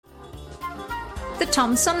The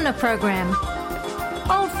Tom Sumner Program.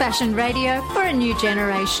 Old-fashioned radio for a new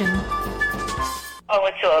generation. Oh,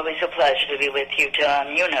 it's always a pleasure to be with you, Tom.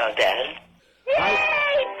 You know that.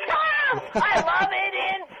 Yay, Tom! I love it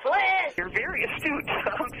in Flint! You're very astute,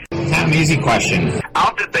 Tom. Tom, easy question.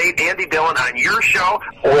 I'll debate Andy Dillon on your show.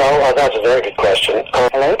 Well, that's a very good question.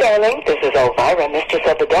 Hello, darling. This is Elvira, Mistress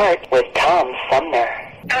of the Dark, with Tom Sumner.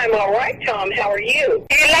 I'm all right, Tom. How are you?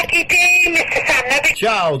 You lucky day, Mr. Sumner.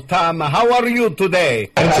 Ciao, Tom. How are you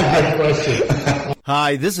today? That's a good question.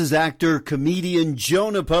 Hi, this is actor, comedian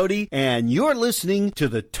Joe Napodi, and you're listening to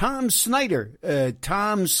the Tom Smothers.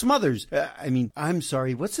 I'm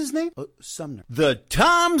sorry, what's his name? Sumner. The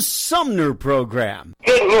Tom Sumner Program.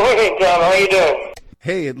 Good morning, Tom. How you doing?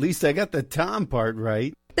 Hey, at least I got the Tom part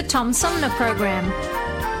right. The Tom Sumner Program.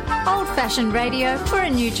 Old-fashioned radio for a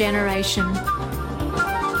new generation.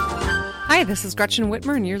 Hi, this is Gretchen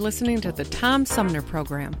Whitmer, and you're listening to the Tom Sumner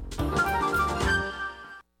Program.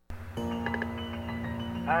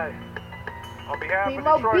 Hey, on behalf Primo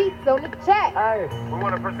of Detroit, beats on the chat. Hey, we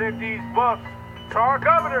want to present these bucks to our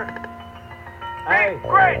governor, Hey, Big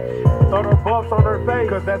Gretch. Throw them buffs on her face,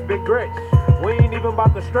 cause that's Big Gretch. We ain't even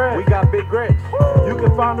about to stress, we got Big Gretch. You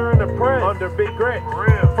can find her in the press, under Big Gretch.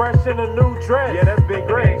 Fresh in a new dress, yeah, that's Big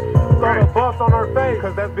Gretch. Throw them buffs on her face,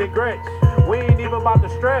 cause that's Big Gretch. We ain't even about to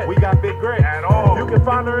stress, we got Big Gretch. At all. You can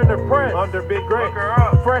find her in the press, under Big Gretch. Look her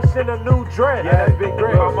up. Fresh in a new dress, yeah, that's Big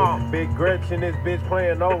Gretch. Come on. Big Gretch and this bitch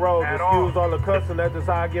playing no roles. At Excuse all the cussing, that's just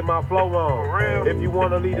how I get my flow on. For real. If you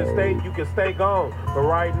wanna leave the state, you can stay gone. But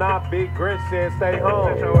right now, Big Gretch said stay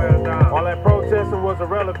home. Sit your ass down. All that protesting was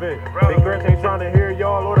irrelevant. Big Gretch ain't trying to hear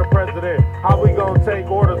y'all or the president. How we gonna take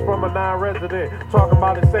orders from a non-resident? Talking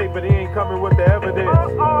about it safe, but he ain't coming with the evidence.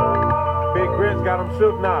 Big Gretch got him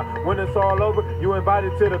shook now. When it's all over, you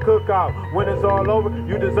invited to the cookout. When it's all over,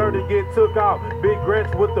 you deserve to get took out. Big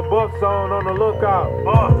Gretch with the bucks on the lookout.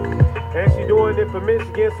 And she doing it for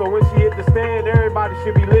Michigan, so when she hit the stand, everybody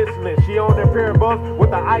should be listening. She on that pair of bucks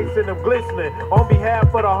with the ice in them glistening. On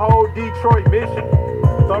behalf of the whole Detroit mission.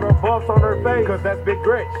 Throw the buffs on her face, cause that's Big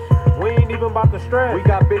Gretch. We ain't even about to stress, we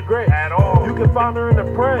got Big Gretch. At all. You can find her in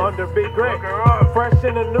the press, under Big Gretch. Look her up. Fresh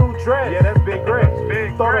in a new dress, yeah, that's Big Gretch.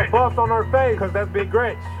 Big Throw Gretch. the buffs on her face, cause that's Big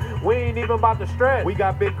Gretch. We ain't even about to stress, we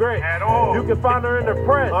got Big Gretch. At all. You can find her in the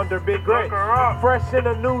press, under Big Gretch. Look her up. Fresh in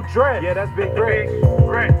a new dress, yeah, that's Big Gretch. Big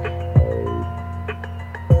Gretch.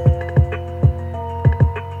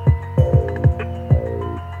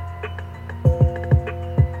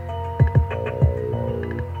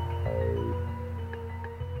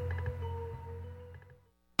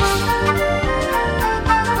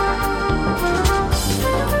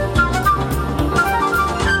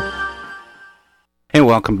 Hey,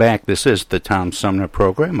 welcome back. This is the Tom Sumner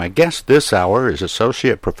Program. My guest this hour is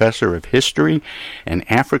Associate Professor of History and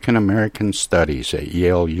African American Studies at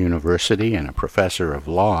Yale University and a Professor of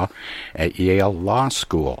Law at Yale Law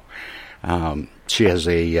School. She has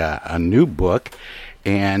a new book,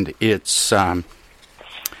 and it's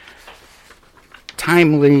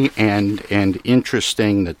timely and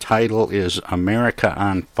interesting. The title is America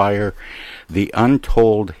on Fire: The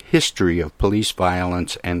Untold History of Police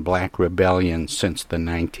Violence and Black Rebellion Since the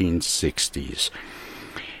 1960s.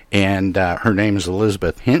 And her name is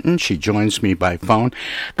Elizabeth Hinton. She joins me by phone.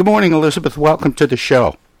 Good morning, Elizabeth. Welcome to the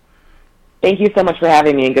show. Thank you so much for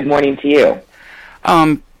having me, and good morning to you.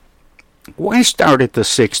 Why start at the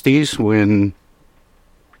 60s when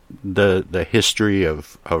the history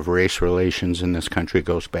of race relations in this country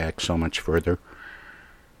goes back so much further?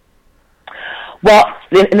 Well,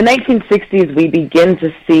 in the 1960s, we begin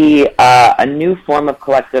to see a new form of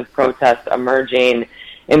collective protest emerging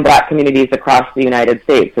in black communities across the United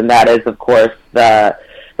States, and that is, of course, the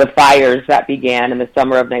fires that began in the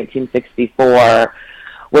summer of 1964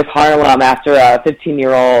 with Harlem after a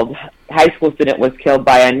 15-year-old high school student was killed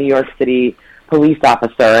by a New York City police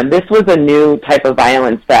officer. And this was a new type of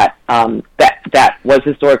violence that was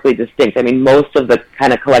historically distinct. I mean, most of the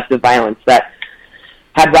kind of collective violence that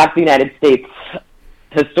had rocked the United States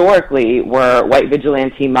historically were white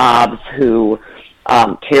vigilante mobs who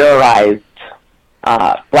terrorized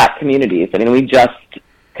black communities. I mean, we just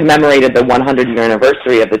commemorated the 100-year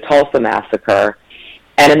anniversary of the Tulsa Massacre.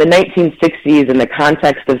 And in the 1960s, in the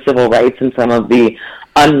context of civil rights and some of the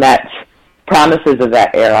unmet promises of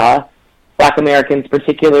that era, black Americans,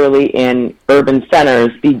 particularly in urban centers,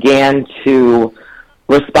 began to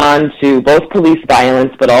respond to both police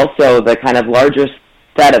violence, but also the kind of larger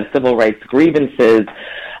set of civil rights grievances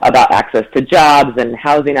about access to jobs and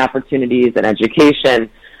housing opportunities and education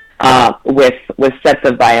with sets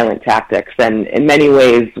of violent tactics. And in many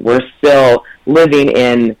ways, we're still living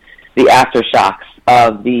in the aftershocks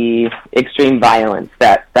of the extreme violence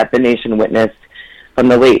that the nation witnessed from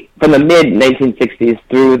the mid-1960s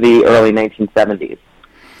through the early 1970s.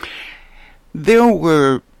 There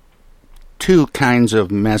were two kinds of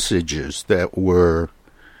messages that were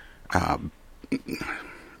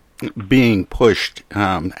being pushed.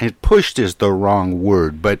 Pushed is the wrong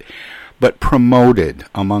word, but promoted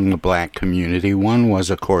among the black community. One was,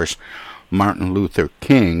 of course, Martin Luther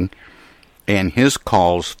King and his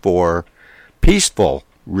calls for peaceful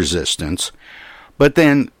resistance. But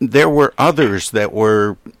then there were others that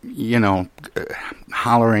were,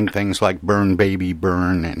 hollering things like "Burn, baby,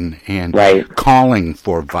 burn," and right. calling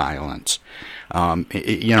for violence.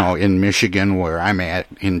 In Michigan, where I'm at,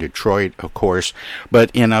 in Detroit, of course,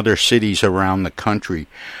 but in other cities around the country.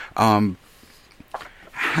 How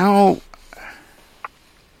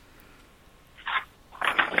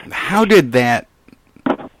did that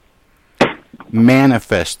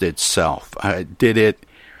manifest itself? Did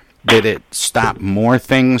it stop more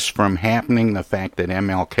things from happening? The fact that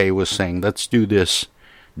MLK was saying, "Let's do this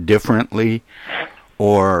differently,"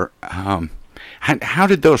 or how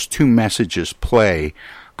did those two messages play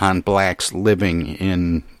on blacks living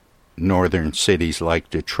in northern cities like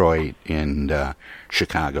Detroit and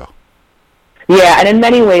Chicago? Yeah, and in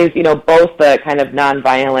many ways, both the kind of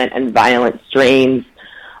nonviolent and violent strains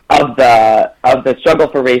of the struggle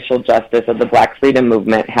for racial justice of the Black Freedom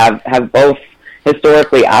Movement have both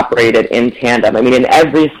historically operated in tandem. I mean, in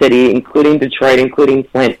every city, including Detroit, including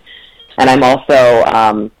Flint, and I'm also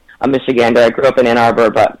a Michigander. I grew up in Ann Arbor,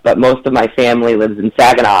 but most of my family lives in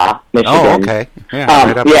Saginaw, Michigan. Oh, okay. Yeah,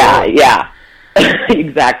 right up there. Yeah,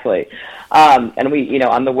 exactly. And we,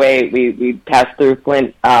 on the way, we passed through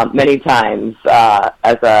Flint many times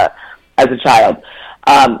as a child.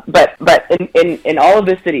 But in all of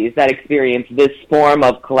the cities that experienced this form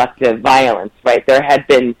of collective violence, right, there had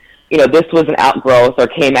been, this was an outgrowth or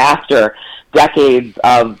came after decades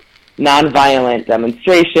of nonviolent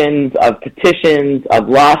demonstrations, of petitions, of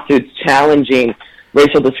lawsuits challenging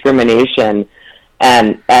racial discrimination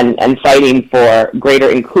and fighting for greater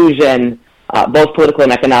inclusion, both political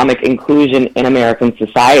and economic inclusion in American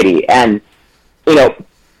society. And,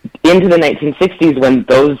 into the 1960s,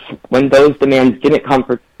 when those demands didn't come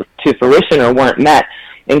to fruition or weren't met,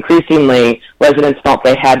 increasingly residents felt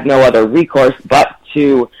they had no other recourse but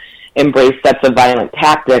to embrace sets of violent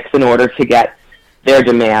tactics in order to get their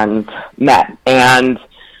demands met. And,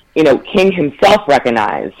 King himself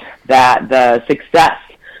recognized that the success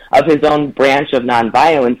of his own branch of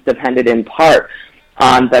nonviolence depended in part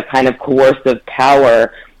on the kind of coercive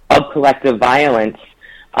power of collective violence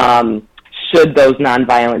should those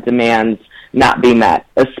nonviolent demands not be met,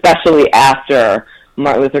 especially after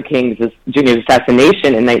Martin Luther King Jr.'s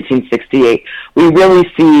assassination in 1968. We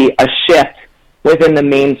really see a shift within the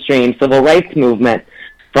mainstream civil rights movement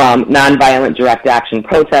from nonviolent direct action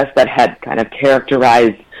protests that had kind of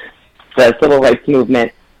characterized the civil rights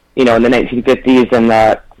movement, in the 1950s and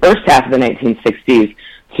the first half of the 1960s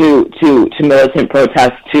to militant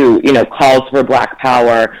protests, to, calls for black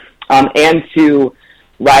power, and to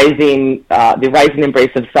the rising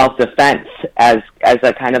embrace of self-defense as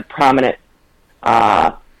a kind of prominent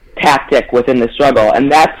tactic within the struggle.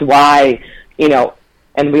 And that's why,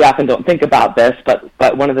 and we often don't think about this,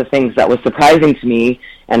 but one of the things that was surprising to me,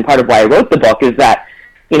 and part of why I wrote the book, is that,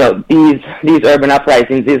 these urban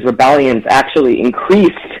uprisings, these rebellions actually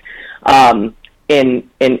increased in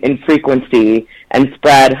frequency and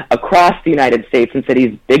spread across the United States in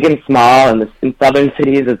cities big and small, and in southern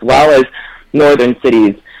cities as well as northern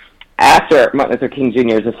cities after Martin Luther King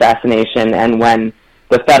Jr.'s assassination and when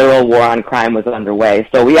the federal war on crime was underway.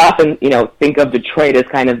 So we often, think of Detroit as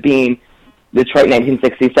kind of being, Detroit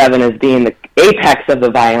 1967 as being the apex of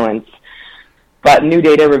the violence, but new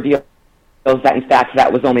data reveals that, in fact,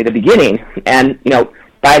 that was only the beginning. And,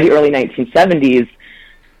 by the early 1970s,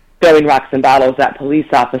 throwing rocks and bottles at police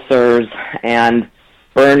officers and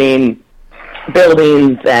burning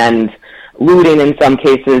buildings and looting in some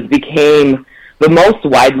cases became the most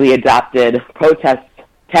widely adopted protest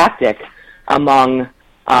tactic among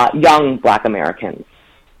young black Americans.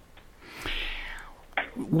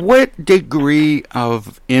 What degree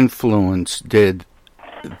of influence did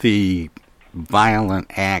the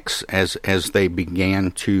violent acts as they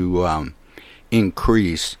began to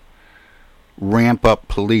increase ramp up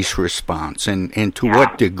police response, and to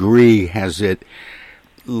what degree has it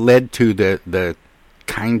led to the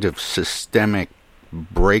kind of systemic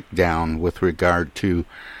breakdown with regard to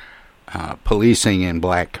policing in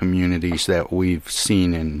black communities that we've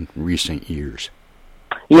seen in recent years?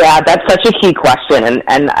 Yeah, that's such a key question,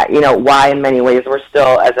 and you know, why in many ways we're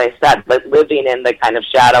still, as I said, living in the kind of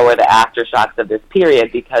shadow or the aftershocks of this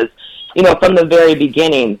period, because, you know, from the very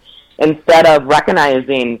beginning, instead of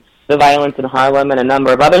recognizing the violence in Harlem and a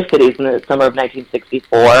number of other cities in the summer of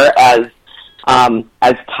 1964 as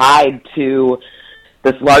tied to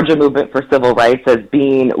this larger movement for civil rights as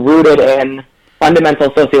being rooted in fundamental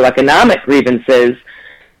socioeconomic grievances,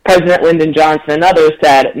 President Lyndon Johnson and others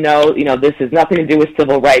said, no, you know, this has nothing to do with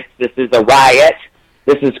civil rights. This is a riot.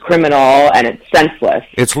 This is criminal, and it's senseless.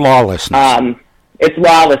 It's lawlessness. It's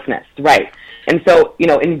lawlessness, right. And so, you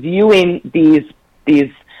know, in viewing these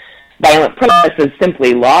violent protests as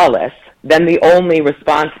simply lawless, then the only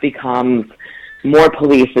response becomes more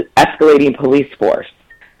police, escalating police force.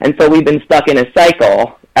 And so we've been stuck in a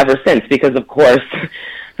cycle ever since, because, of course,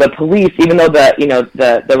 the police, even though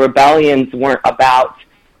the rebellions weren't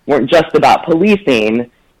just about policing,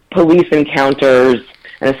 police encounters,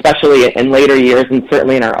 and especially in later years, and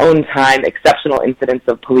certainly in our own time, exceptional incidents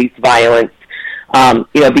of police violence,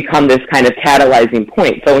 become this kind of catalyzing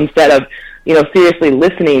point. So instead of, you know, seriously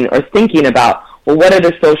listening or thinking about, well, what are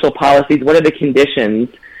the social policies, what are the conditions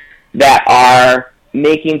that are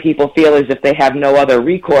making people feel as if they have no other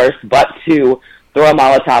recourse but to throw a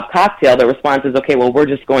Molotov cocktail, the response is, okay, well, we're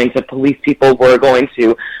just going to police people. We're going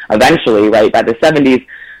to eventually, right, by the 70s,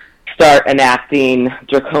 start enacting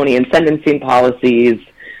draconian sentencing policies,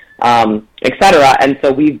 et cetera. And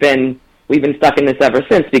so we've been stuck in this ever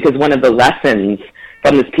since, because one of the lessons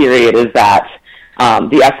from this period is that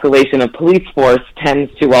the escalation of police force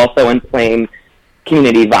tends to also inflame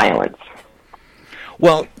community violence.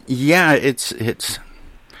 Well, yeah, it's.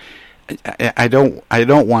 I don't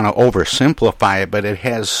want to oversimplify it, but it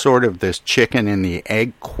has sort of this chicken and the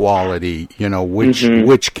egg quality. You know,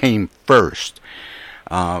 which came first.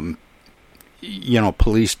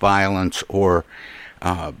 Police violence or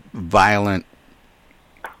violent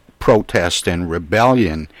protest and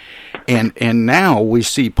rebellion, and now we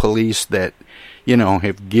see police that, you know,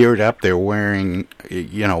 have geared up. They're wearing,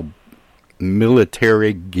 you know,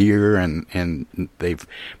 military gear, and they've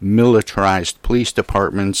militarized police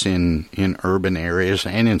departments in urban areas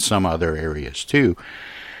and in some other areas too.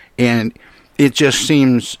 And it just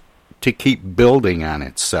seems to keep building on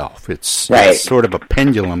itself. It's sort of a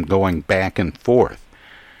pendulum going back and forth.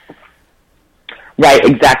 Right,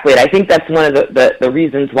 exactly. And I think that's one of the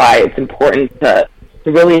reasons why it's important to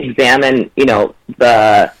really examine, you know,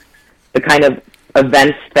 the kind of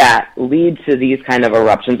events that lead to these kind of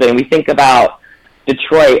eruptions. And we think about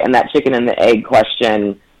Detroit and that chicken and the egg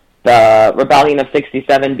question. The rebellion of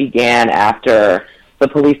 67 began after the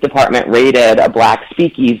police department raided a black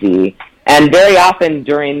speakeasy. And very often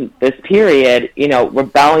during this period, you know,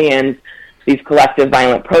 rebellions, these collective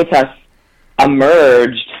violent protests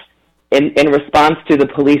emerged in response to the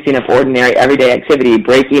policing of ordinary everyday activity,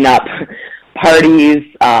 breaking up parties,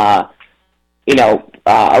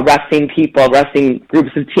 arresting people, arresting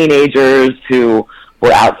groups of teenagers who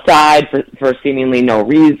were outside for seemingly no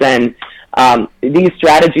reason. These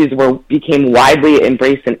strategies became widely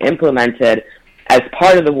embraced and implemented as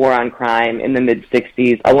part of the war on crime in the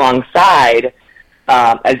mid-'60s, alongside,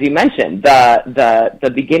 as you mentioned,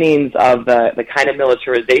 the beginnings of the kind of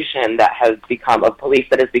militarization that has become of police,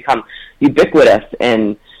 that has become ubiquitous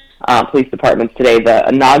in police departments today. The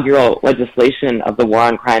inaugural legislation of the war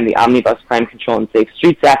on crime, the Omnibus Crime Control and Safe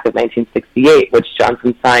Streets Act of 1968, which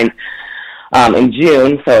Johnson signed in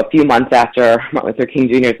June, so a few months after Martin Luther King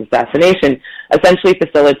Jr.'s assassination, essentially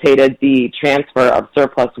facilitated the transfer of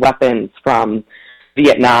surplus weapons from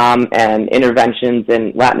Vietnam and interventions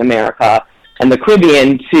in Latin America and the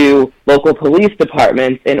Caribbean to local police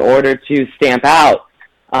departments in order to stamp out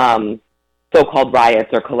so-called riots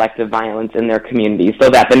or collective violence in their communities, so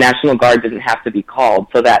that the National Guard didn't have to be called,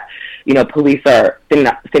 so that, you know, police are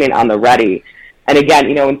sitting on the ready. And again,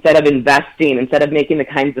 you know, instead of making the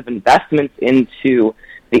kinds of investments into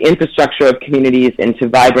the infrastructure of communities, into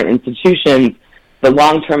vibrant institutions, the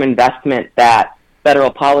long-term investment that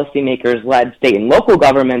federal policymakers led state and local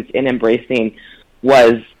governments in embracing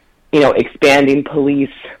was, you know, expanding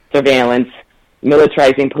police surveillance,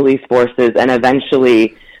 militarizing police forces, and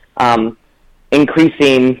eventually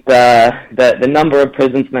increasing the number of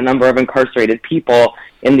prisons and the number of incarcerated people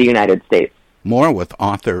in the United States. More with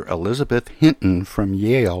author Elizabeth Hinton from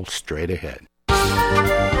Yale straight ahead.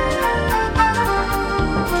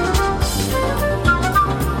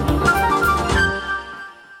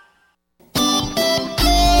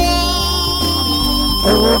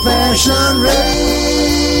 Old-fashioned radio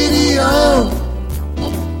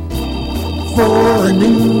for a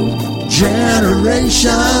new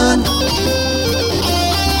generation.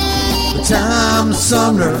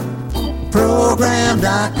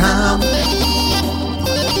 TomSumnerProgram.com.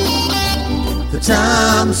 The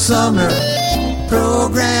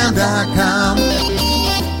TomSumnerProgram.com.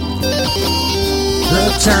 The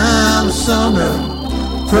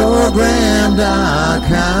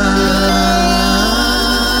TomSumnerProgram.com.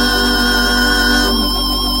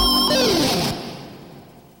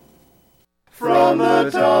 From the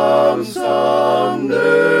Tom Sumner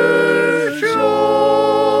Show.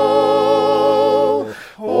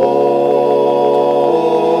 Oh,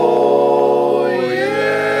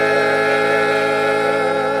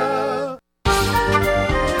 yeah.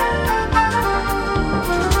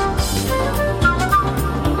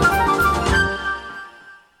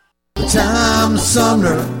 The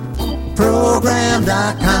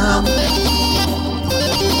TomSumnerProgram.com.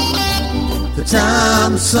 The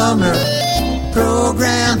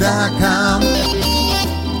TomSumnerProgram.com.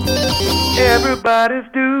 Everybody's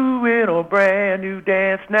doing a brand new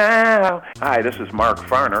dance now. Hi, this is Mark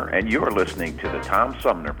Farner, and you're listening to the Tom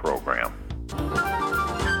Sumner Program.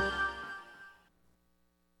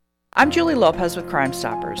 I'm Julie Lopez with Crime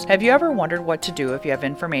Stoppers. Have you ever wondered what to do if you have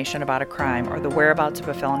information about a crime or the whereabouts of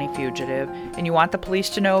a felony fugitive and you want the police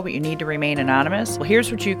to know but you need to remain anonymous? Well, here's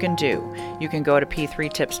what you can do. You can go to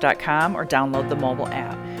p3tips.com or download the mobile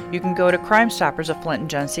app. You can go to Crime Stoppers of Flint and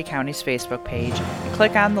Genesee County's Facebook page and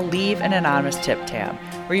click on the Leave an Anonymous Tip tab,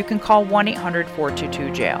 or you can call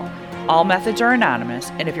 1-800-422-JAIL. All methods are anonymous,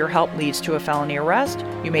 and if your help leads to a felony arrest,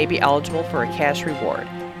 you may be eligible for a cash reward.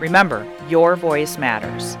 Remember, your voice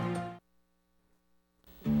matters.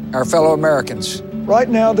 Our fellow Americans. Right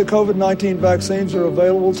now, the COVID-19 vaccines are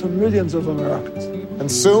available to millions of Americans.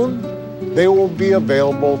 And soon, they will be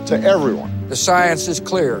available to everyone. The science is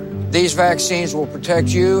clear. These vaccines will protect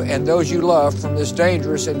you and those you love from this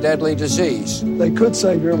dangerous and deadly disease. They could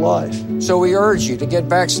save your life. So we urge you to get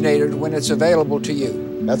vaccinated when it's available to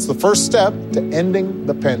you. That's the first step to ending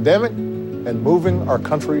the pandemic and moving our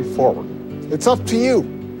country forward. It's up to you.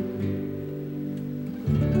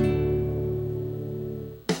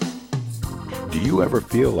 Do you ever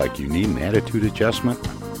feel like you need an attitude adjustment?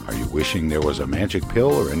 Are you wishing there was a magic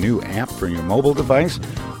pill or a new app for your mobile device?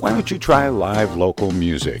 Why don't you try live local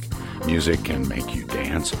music? Music can make you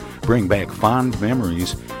dance, bring back fond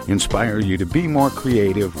memories, inspire you to be more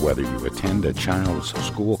creative, whether you attend a child's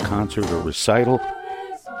school concert or recital,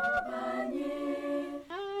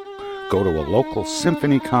 go to a local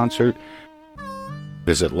symphony concert,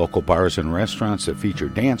 visit local bars and restaurants that feature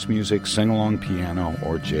dance music, sing-along piano,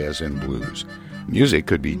 or jazz and blues. Music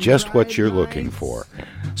could be just what you're looking for.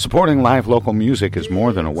 Supporting live local music is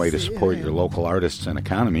more than a way to support your local artists and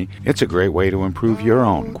economy. It's a great way to improve your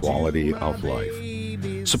own quality of life.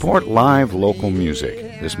 Support live local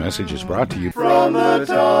music. This message is brought to you from the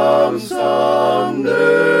Tom Sumner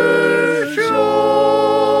Show.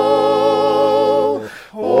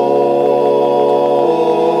 Oh,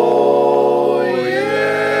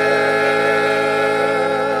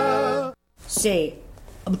 yeah. Say,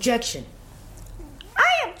 objection.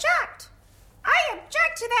 I object. I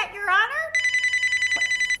object to that, Your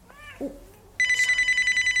Honor.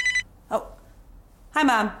 Oh, hi,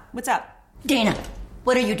 Mom. What's up? Dana,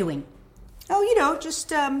 what are you doing? Oh,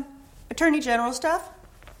 just Attorney General stuff.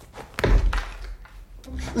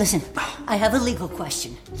 Listen, I have a legal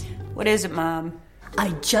question. What is it, Mom? I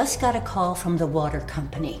just got a call from the water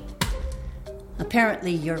company.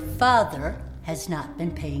 Apparently, your father has not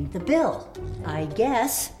been paying the bill. I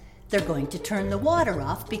guess they're going to turn the water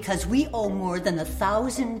off because we owe more than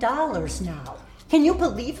 $1,000 now. Can you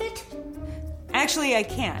believe it? Actually, I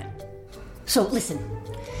can't. So listen,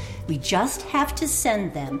 we just have to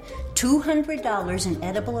send them $200 in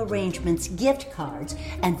Edible Arrangements gift cards,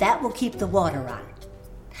 and that will keep the water on.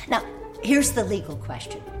 Now, here's the legal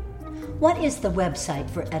question. What is the website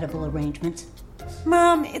for Edible Arrangements?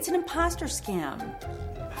 Mom, it's an imposter scam.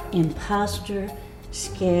 Imposter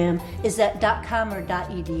scam. Is that .com or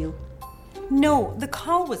 .edu? No, the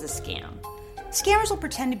call was a scam. Scammers will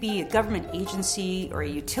pretend to be a government agency or a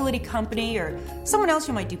utility company or someone else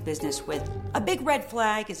you might do business with. A big red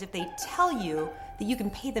flag is if they tell you that you can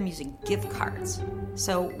pay them using gift cards.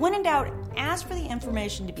 So when in doubt, ask for the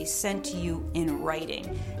information to be sent to you in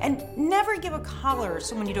writing. And never give a caller or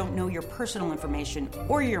someone you don't know your personal information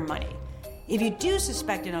or your money. If you do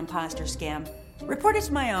suspect an imposter scam, report it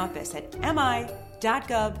to my office at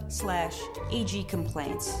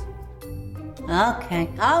mi.gov/agcomplaints. Okay,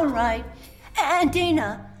 all right. And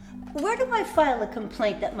Dana, where do I file a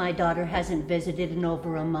complaint that my daughter hasn't visited in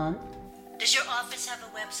over a month? Does your office have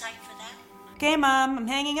a website for that? Okay, Mom, I'm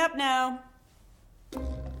hanging up now.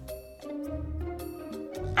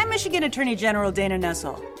 I'm Michigan Attorney General Dana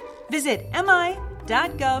Nessel. Visit mi.gov/AG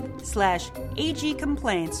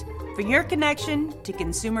complaints for your connection to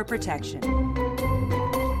consumer protection.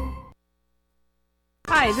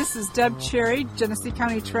 Hi, this is Deb Cherry, Genesee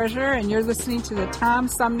County Treasurer, and you're listening to the Tom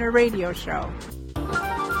Sumner Radio Show.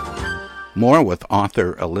 More with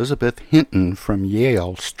author Elizabeth Hinton from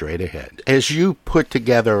Yale straight ahead. As you put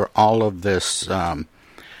together all of this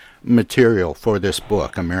material for this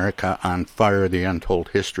book, America on Fire, The Untold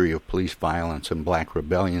History of Police Violence and Black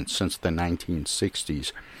Rebellion Since the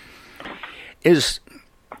 1960s,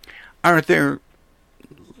 are there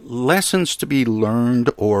lessons to be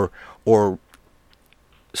learned or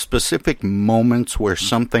specific moments where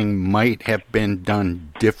something might have been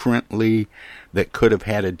done differently that could have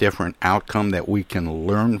had a different outcome that we can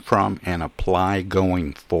learn from and apply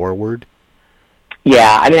going forward?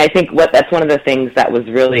 Yeah, I mean, I think that's one of the things that was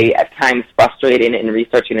really at times frustrating in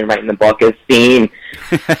researching and writing the book is seeing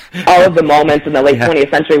all of the moments in the late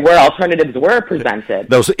 20th century where alternatives were presented.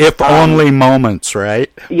 Those if-only moments,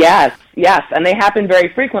 right? Yes, and they happen very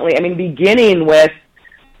frequently. I mean, beginning with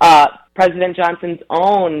President Johnson's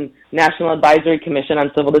own National Advisory Commission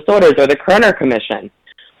on Civil Disorders, or the Kerner Commission,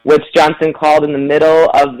 which Johnson called in the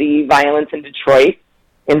middle of the violence in Detroit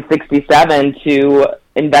in '67 to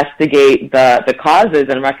investigate the causes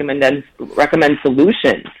and recommend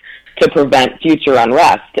solutions to prevent future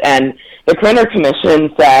unrest. And the Kerner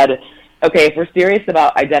Commission said, okay, if we're serious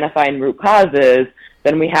about identifying root causes,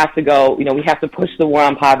 then we have to go, we have to push the war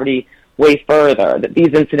on poverty way further. That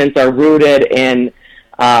these incidents are rooted in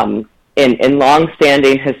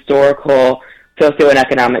long-standing historical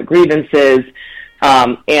socioeconomic grievances,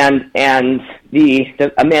 and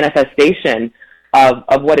a manifestation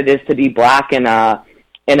of what it is to be black in a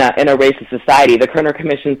racist society. The Kerner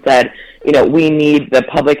Commission said, we need the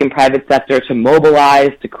public and private sector to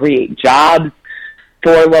mobilize to create jobs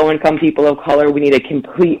for low-income people of color. We need a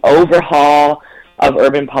complete overhaul of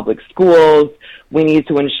urban public schools. We need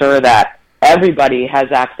to ensure that everybody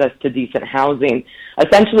has access to decent housing,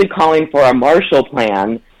 essentially calling for a Marshall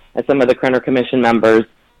Plan, as some of the Kerner Commission members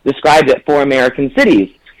described it, for American cities.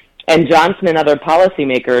 And Johnson and other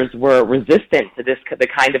policymakers were resistant to the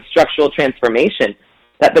kind of structural transformation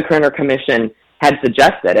that the Kerner Commission had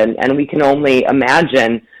suggested. And we can only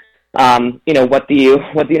imagine, what the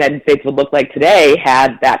United States would look like today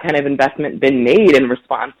had that kind of investment been made in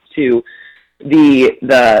response to the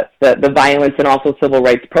violence and also civil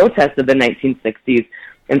rights protests of the 1960s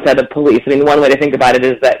instead of police. I mean, one way to think about it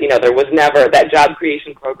is that, there was never, that job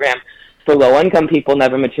creation program for low-income people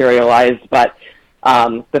never materialized, but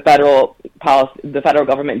the federal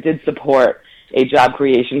government did support a job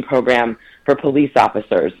creation program for police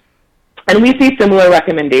officers. And we see similar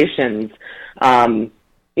recommendations,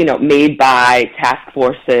 made by task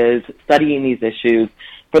forces studying these issues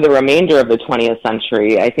for the remainder of the 20th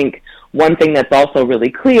century. I think one thing that's also really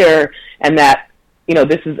clear, and that,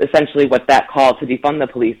 this is essentially what that call to defund the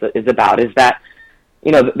police is about, is that,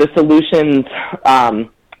 the solutions,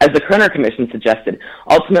 as the Kerner Commission suggested,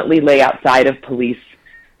 ultimately lay outside of police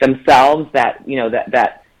themselves, that,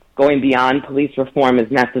 that going beyond police reform is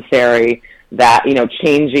necessary, that,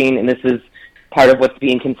 changing, and this is part of what's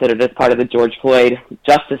being considered as part of the George Floyd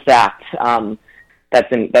Justice Act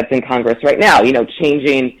that's in Congress right now,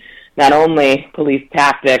 changing not only police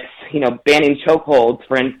tactics, banning chokeholds,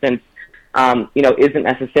 for instance, isn't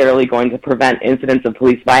necessarily going to prevent incidents of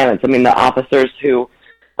police violence. I mean, the officers who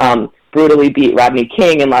brutally beat Rodney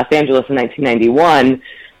King in Los Angeles in 1991,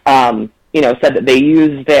 said that they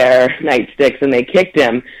used their nightsticks and they kicked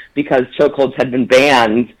him because chokeholds had been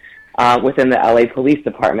banned within the LA Police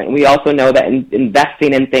Department. We also know that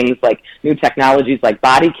investing in things like new technologies like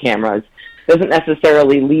body cameras doesn't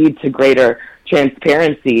necessarily lead to greater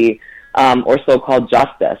transparency or so-called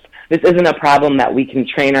justice. This isn't a problem that we can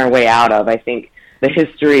train our way out of. I think the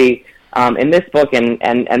history in this book and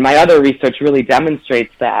my other research really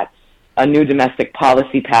demonstrates that a new domestic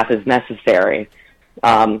policy path is necessary,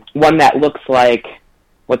 one that looks like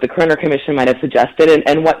what the Kerner Commission might have suggested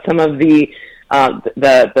and what some of the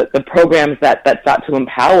programs that sought to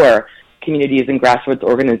empower communities and grassroots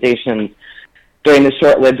organizations during the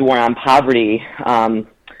short-lived war on poverty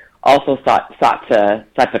also sought to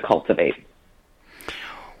cultivate.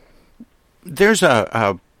 There's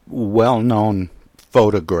a well-known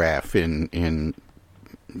photograph in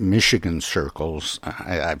Michigan circles.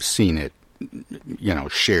 I've seen it,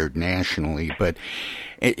 shared nationally, but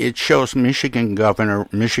it shows Michigan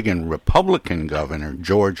Republican Governor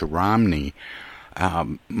George Romney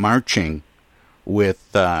marching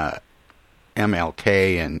with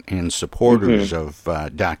MLK and supporters of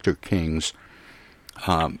Dr. King's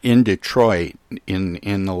in Detroit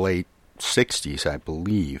in the late 60s, I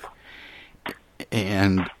believe.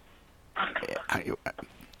 And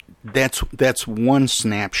that's one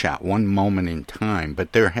snapshot, one moment in time.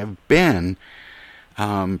 But there have been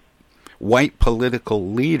white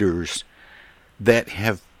political leaders that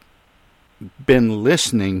have been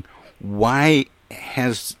listening. Why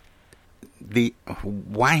hasn't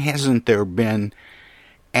there been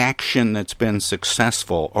action that's been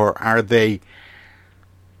successful, or are they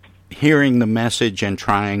hearing the message and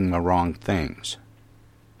trying the wrong things?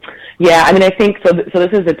 Yeah, I mean, I think so. So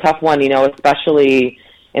this is a tough one, especially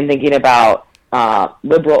in thinking about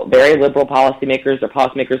very liberal policymakers or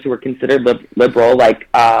policymakers who are considered liberal, like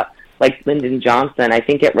Lyndon Johnson. I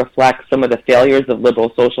think it reflects some of the failures of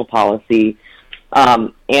liberal social policy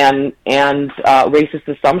and racist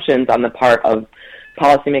assumptions on the part of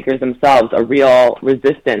policymakers themselves, a real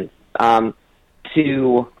resistance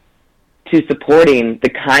to supporting the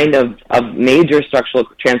kind of major structural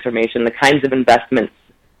transformation, the kinds of investments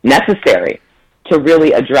necessary to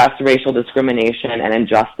really address racial discrimination and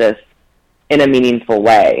injustice in a meaningful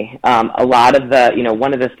way. A lot of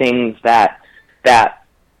one of the things that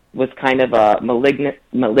was kind of a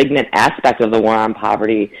malignant aspect of the war on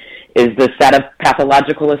poverty is the set of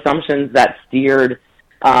pathological assumptions that steered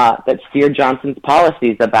Johnson's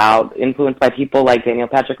policies, influenced by people like Daniel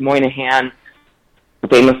Patrick Moynihan, who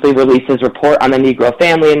famously released his report on the Negro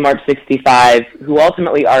family in March '65, who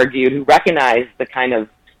ultimately recognized the kind of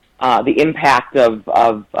the impact of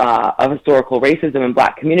historical racism in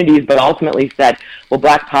black communities, but ultimately said, well,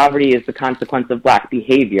 black poverty is the consequence of black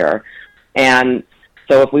behavior. And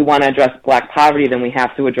so if we want to address black poverty, then we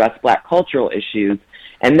have to address black cultural issues.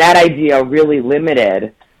 And that idea really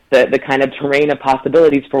limited the kind of terrain of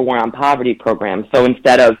possibilities for war on poverty programs. So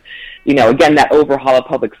instead of, again, that overhaul of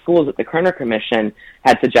public schools that the Kerner Commission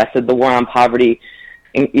had suggested, the war on poverty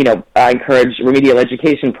encourage remedial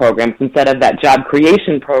education programs. Instead of that job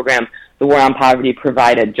creation program, the war on poverty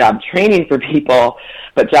provided job training for people,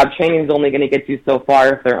 but job training is only going to get you so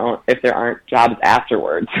far if there aren't jobs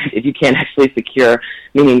afterwards, if you can't actually secure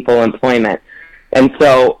meaningful employment. And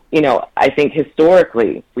so, I think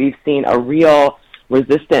historically we've seen a real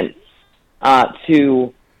resistance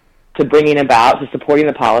to supporting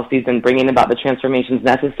the policies and bringing about the transformations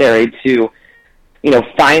necessary to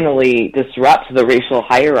finally disrupt the racial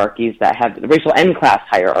hierarchies the racial and class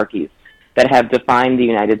hierarchies that have defined the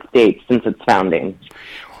United States since its founding.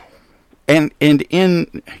 And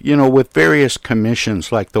in, with various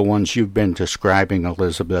commissions like the ones you've been describing,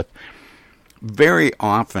 Elizabeth, very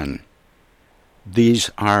often these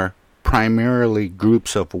are primarily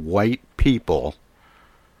groups of white people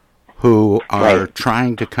who are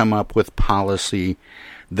trying to come up with policy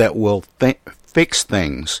that will fix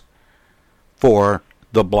things for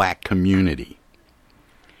the black community.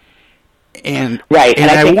 And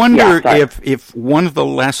I wonder if one of the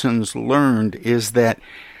lessons learned is that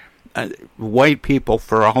white people,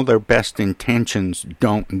 for all their best intentions,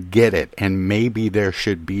 don't get it, and maybe there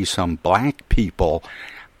should be some black people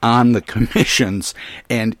on the commissions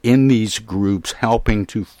and in these groups helping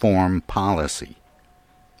to form policy.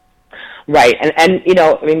 Right, and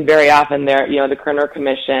very often the Kerner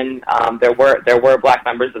Commission, there were black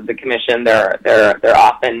members of the commission. They're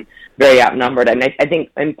often very outnumbered, and I think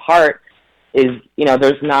in part is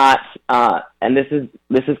there's not, and this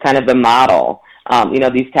is kind of the model.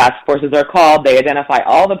 These task forces are called. They identify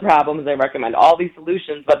all the problems. They recommend all these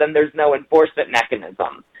solutions, but then there's no enforcement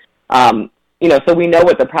mechanism. So we know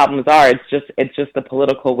what the problems are. It's just the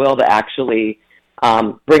political will to actually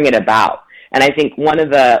bring it about. And I think one of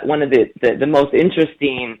the most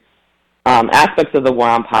interesting aspects of the war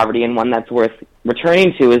on poverty, and one that's worth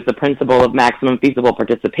returning to, is the principle of maximum feasible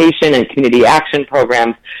participation in community action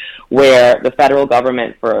programs, where the federal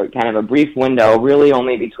government, for kind of a brief window, really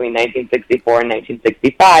only between 1964 and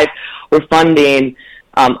 1965, were funding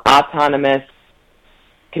autonomous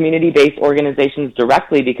community-based organizations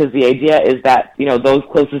directly, because the idea is that those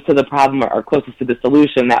closest to the problem are closest to the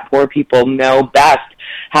solution, that poor people know best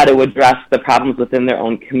how to address the problems within their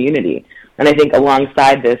own community. And I think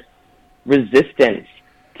alongside this resistance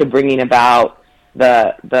to bringing about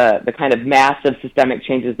the kind of massive systemic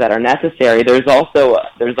changes that are necessary, there's also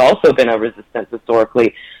been a resistance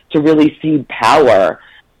historically to really cede power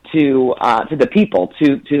to the people,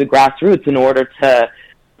 to the grassroots, in order to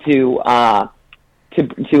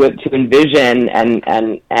envision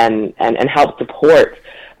and help support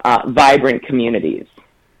vibrant communities.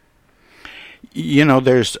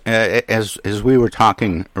 There's as we were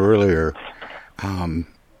talking earlier,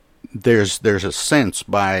 there's a sense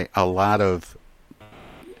by a lot of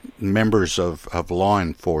members of law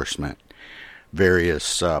enforcement,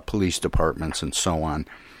 various police departments and so on,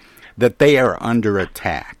 that they are under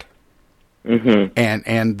attack.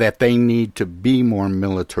 and that they need to be more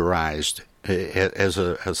militarized as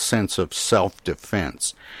a sense of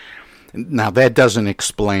self-defense. Now, that doesn't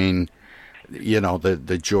explain,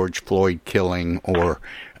 the George Floyd killing or,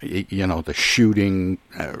 the shooting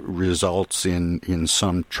results in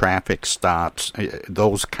some traffic stops,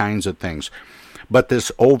 those kinds of things. But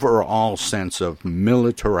this overall sense of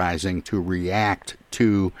militarizing to react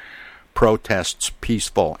to protests,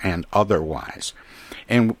 peaceful and otherwise.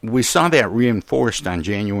 And we saw that reinforced on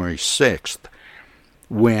January 6th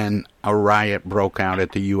when a riot broke out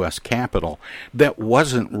at the U.S. Capitol that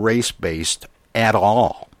wasn't race-based at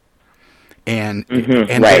all. And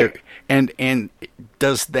right. and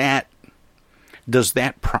does that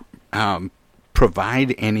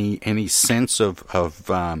provide any sense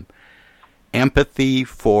of empathy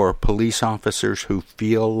for police officers who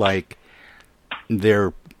feel like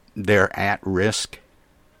they're at risk?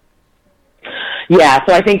 Yeah,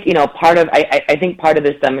 so I think part of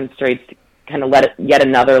this demonstrates kind of yet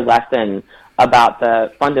another lesson about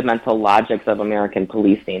the fundamental logics of American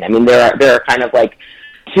policing. I mean, there are kind of like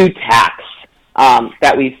two tacks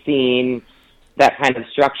that we've seen that kind of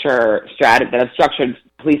structured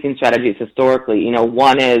policing strategies historically.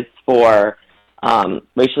 One is for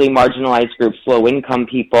racially marginalized groups, low-income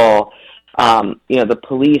people. The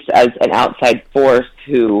police as an outside force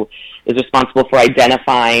who is responsible for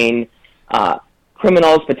identifying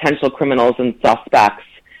criminals, potential criminals, and suspects,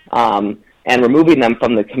 and removing them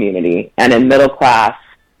from the community. And in middle class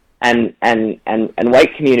and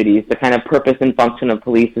white communities, the kind of purpose and function of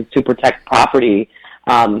police is to protect property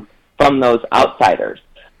from those outsiders.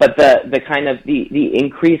 But the kind of the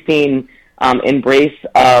increasing embrace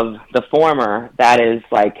of the former, that is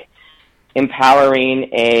like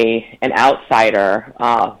empowering an outsider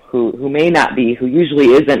who may not be, who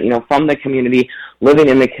usually isn't, from the community, living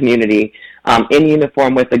in the community, in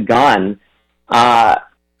uniform with a gun,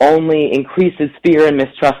 only increases fear and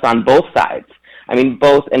mistrust on both sides. I mean,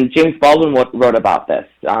 and James Baldwin wrote about this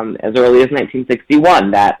as early as 1961,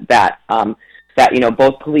 that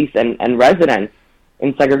both police and residents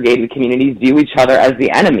in segregated communities view each other as the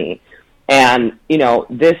enemy. And,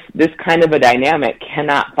 this kind of a dynamic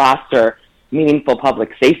cannot foster meaningful public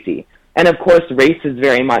safety. And, of course, race is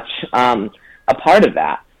very much a part of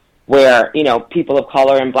that, where, people of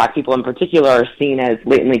color and black people in particular are seen as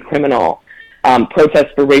latently criminal.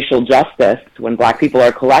 Protests for racial justice, when black people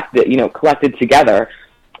are collected together,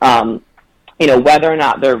 whether or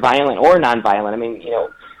not they're violent or nonviolent. I mean,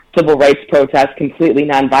 civil rights protests, completely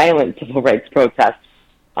nonviolent civil rights protests,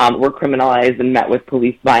 were criminalized and met with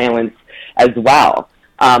police violence as well.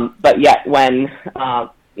 But yet when,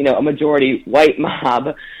 a majority white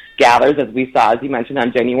mob gathers, as we saw, as you mentioned,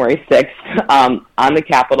 on January 6th, on the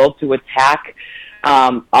Capitol to attack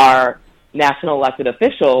our national elected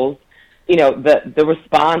officials, the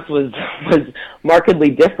response was markedly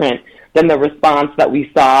different than the response that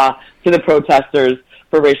we saw to the protesters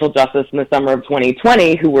for racial justice in the summer of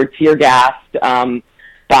 2020, who were tear gassed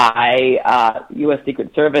by U.S.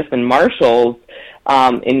 Secret Service and marshals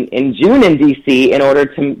in June in D.C. in order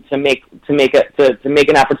to make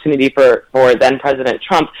an opportunity for then President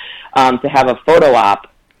Trump to have a photo op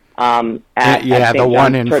at the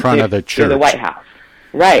one in front of the church, the White House.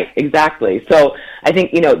 Right, exactly. So I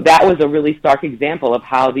think, that was a really stark example of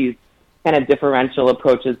how these kind of differential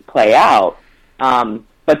approaches play out.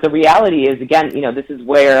 But the reality is, again, this is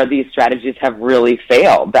where these strategies have really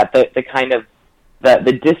failed, that the kind of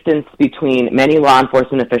the distance between many law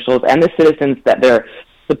enforcement officials and the citizens that they're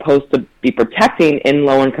supposed to be protecting in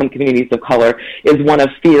low-income communities of color is one of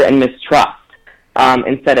fear and mistrust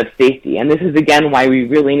instead of safety. And this is, again, why we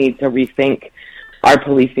really need to rethink our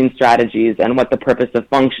policing strategies and what the purpose of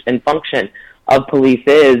function of police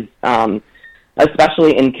is,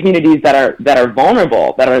 especially in communities that are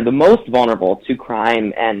vulnerable, that are the most vulnerable to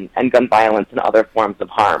crime and gun violence and other forms of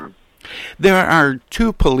harm. There are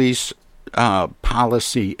two police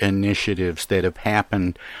policy initiatives that have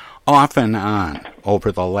happened off and on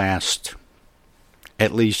over the last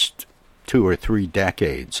at least 2 or 3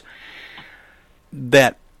 decades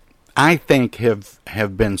that I think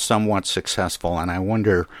have been somewhat successful, and I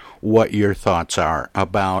wonder what your thoughts are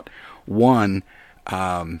about, one,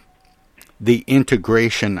 the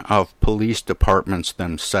integration of police departments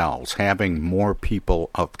themselves, having more people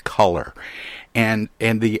of color, and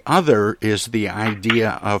the other is the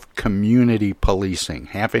idea of community policing,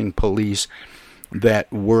 having police that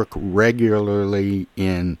work regularly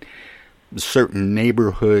in certain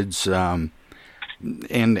neighborhoods, and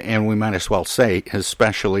we might as well say,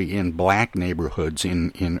 especially in black neighborhoods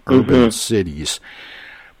in urban cities,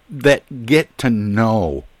 that get to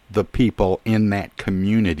know the people in that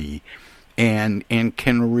community and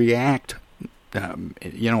can react,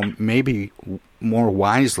 maybe more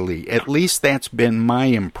wisely. At least that's been my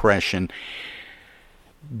impression.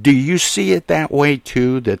 Do you see it that way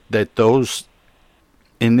too, that those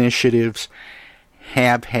initiatives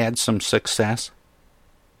have had some success?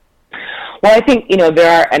 Well, I think,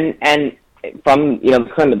 there are, and from,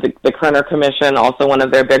 the Kerner Commission, also one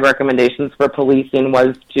of their big recommendations for policing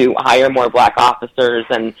was to hire more black officers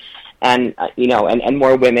and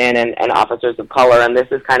more women and officers of color, and this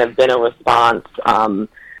has kind of been a response, I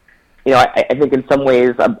think in some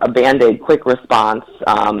ways a Band-Aid quick response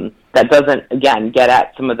that doesn't, again, get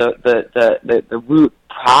at some of the root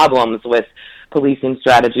problems with policing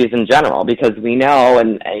strategies in general, because we know,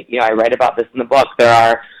 and I write about this in the book, there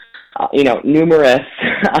are numerous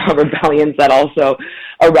rebellions that also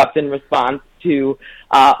erupt in response to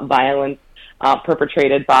violence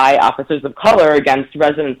perpetrated by officers of color against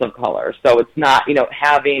residents of color. So it's not,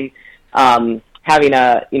 having someone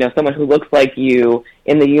who looks like you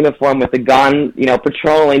in the uniform with a gun,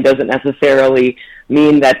 patrolling doesn't necessarily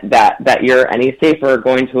mean that you're any safer,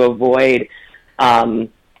 going to avoid,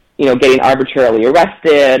 getting arbitrarily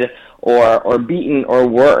arrested or beaten or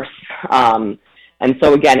worse. And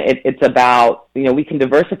so again, it's about, we can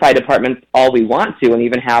diversify departments all we want to and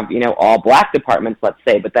even have, all black departments, let's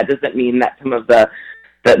say, but that doesn't mean that some of the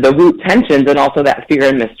root tensions and also that fear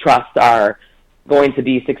and mistrust are going to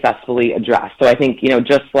be successfully addressed. So I think,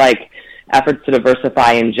 just like efforts to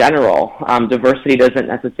diversify in general, diversity doesn't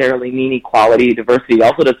necessarily mean equality. Diversity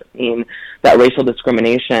also doesn't mean that racial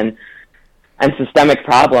discrimination and systemic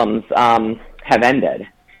problems have ended.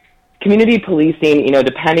 Community policing,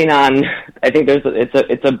 depending on, I think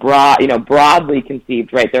it's a broad, broadly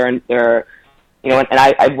conceived, right? There, and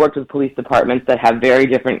I've worked with police departments that have very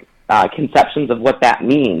different conceptions of what that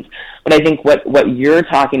means. But I think what you're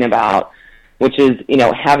talking about, which is,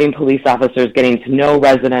 having police officers getting to know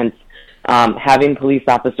residents, having police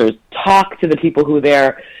officers talk to the people who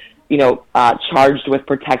they're, charged with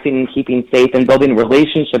protecting and keeping safe and building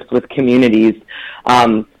relationships with communities,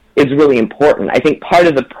 is really important. I think part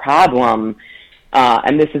of the problem,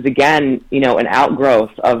 and this is again, an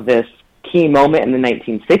outgrowth of this key moment in the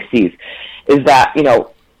 1960s, is that,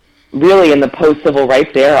 really in the post-civil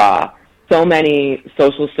rights era, so many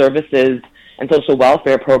social services and social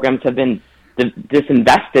welfare programs have been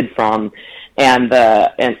disinvested from, and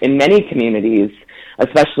in many communities,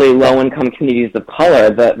 especially low-income communities of color,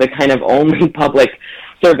 the kind of only public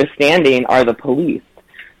service standing are the police.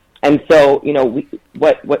 And so,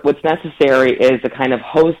 what's necessary is a kind of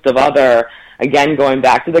host of other, again, going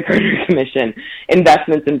back to the Kerner Commission,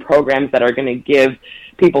 investments in programs that are going to give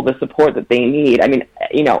people the support that they need. I mean,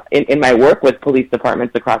 in my work with police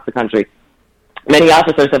departments across the country, many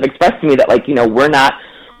officers have expressed to me that,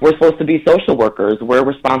 we're supposed to be social workers. We're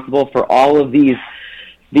responsible for all of these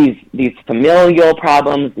familial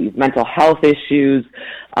problems, these mental health issues,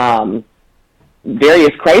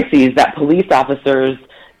 various crises that police officers,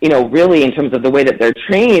 really in terms of the way that they're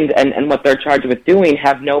trained and what they're charged with doing,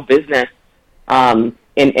 have no business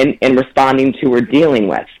in responding to or dealing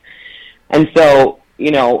with. And so,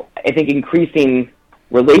 I think increasing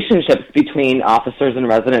relationships between officers and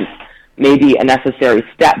residents may be a necessary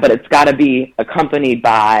step, but it's got to be accompanied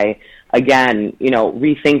by, again,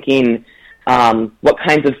 rethinking what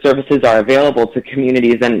kinds of services are available to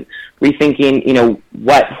communities and rethinking,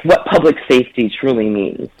 what public safety truly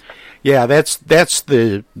means. Yeah, that's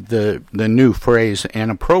the new phrase, an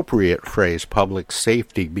appropriate phrase, public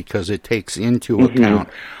safety, because it takes into account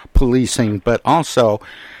policing, but also,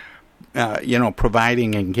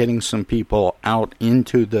 providing and getting some people out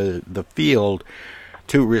into the field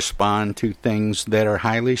to respond to things that are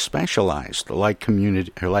highly specialized, like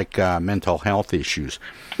mental health issues.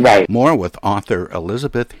 Right. More with author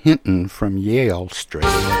Elizabeth Hinton from Yale Straight.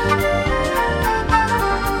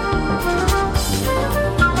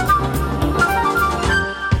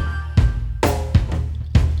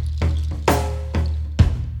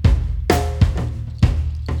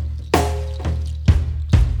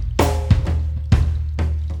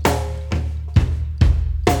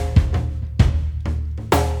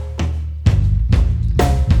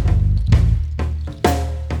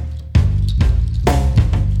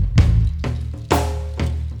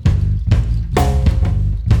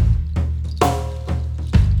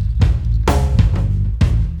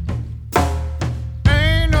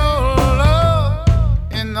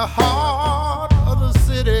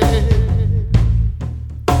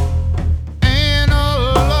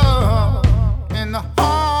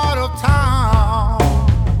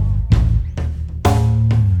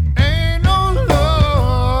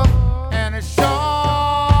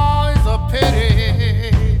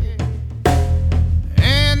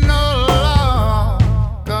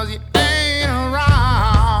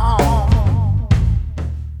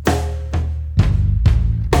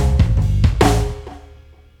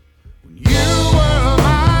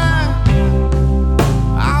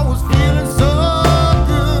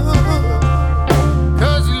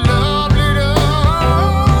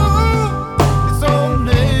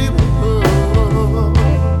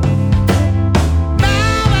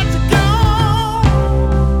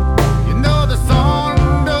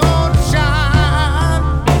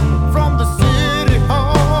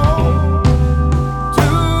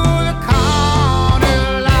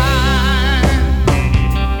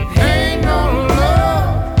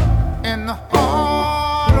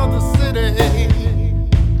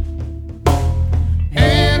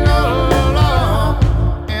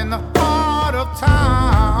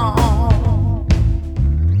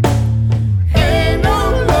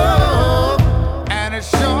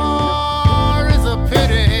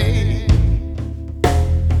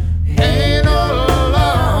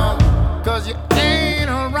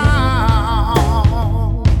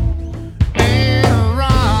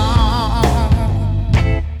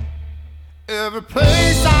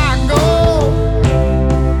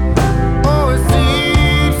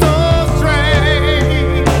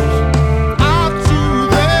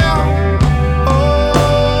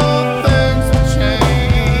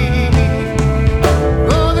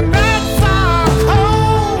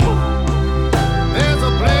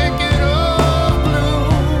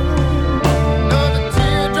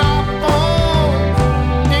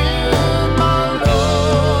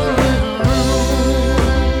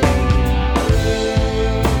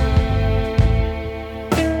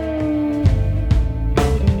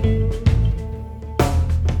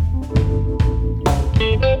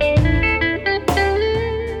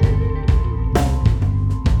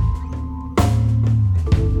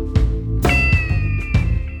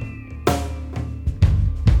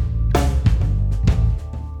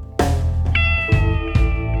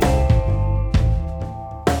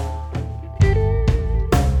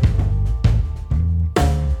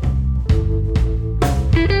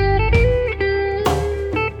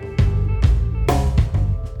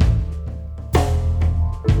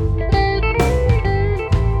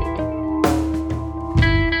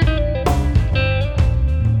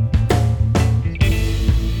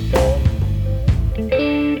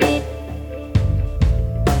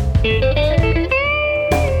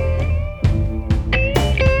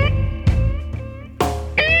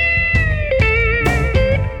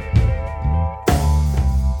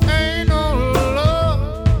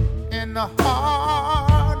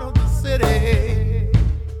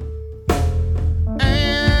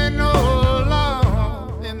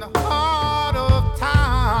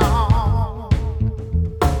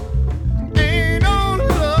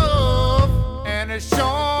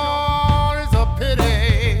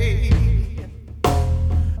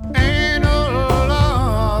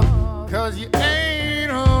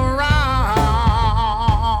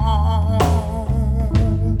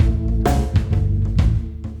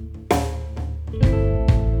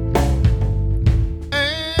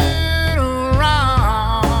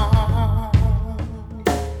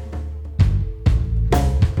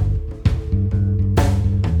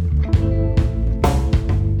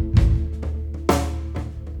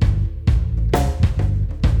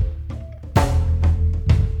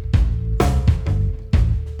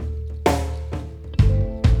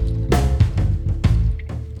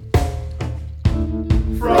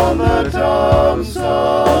 Tom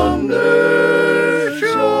Sumner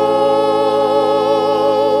Show.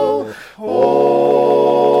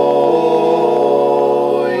 Oh,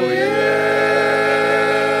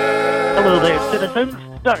 yeah. Hello there, citizens.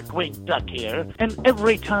 Darkwing Duck here, and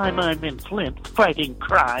every time I'm in Flint fighting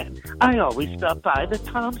crime, I always stop by the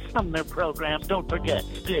Tom Sumner program. Don't forget,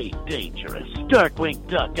 stay dangerous. Darkwing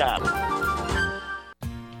Duck out.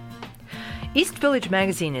 East Village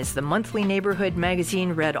Magazine is the monthly neighborhood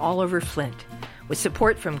magazine read all over Flint. With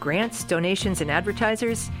support from grants, donations, and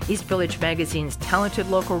advertisers, East Village Magazine's talented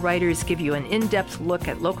local writers give you an in-depth look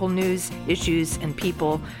at local news, issues, and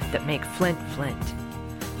people that make Flint, Flint.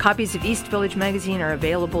 Copies of East Village Magazine are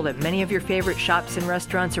available at many of your favorite shops and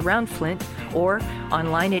restaurants around Flint or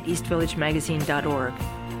online at eastvillagemagazine.org.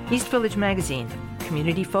 East Village Magazine,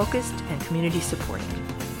 community-focused and community-supported.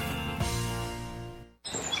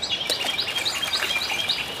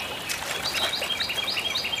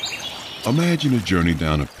 Imagine a journey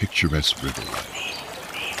down a picturesque riverway.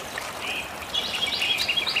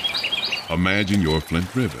 Imagine your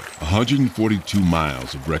Flint River, 142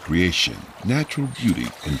 miles of recreation, natural beauty,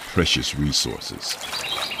 and precious resources.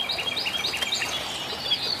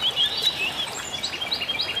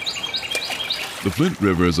 The Flint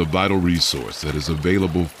River is a vital resource that is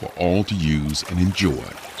available for all to use and enjoy.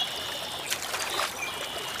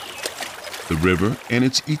 The river and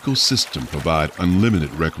its ecosystem provide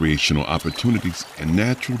unlimited recreational opportunities and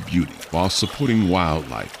natural beauty while supporting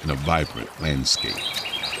wildlife in a vibrant landscape.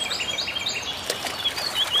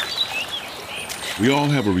 We all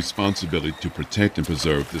have a responsibility to protect and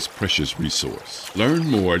preserve this precious resource. Learn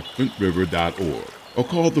more at flintriver.org or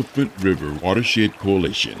call the Flint River Watershed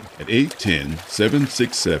Coalition at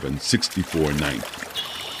 810-767-6490.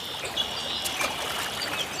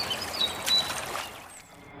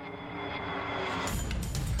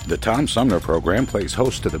 The Tom Sumner program plays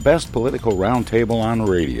host to the best political roundtable on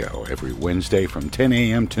radio every Wednesday from 10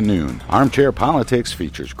 a.m. to noon. Armchair Politics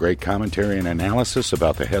features great commentary and analysis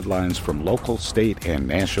about the headlines from local, state, and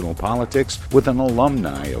national politics with an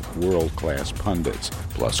alumni of world-class pundits,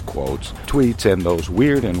 plus quotes, tweets, and those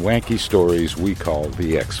weird and wacky stories we call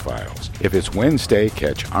the X-Files. If it's Wednesday,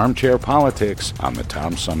 catch Armchair Politics on the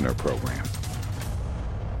Tom Sumner program.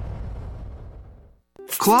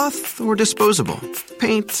 Cloth or disposable?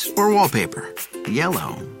 Paint or wallpaper?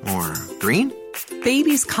 Yellow or green?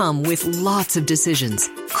 Babies come with lots of decisions.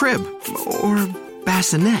 Crib or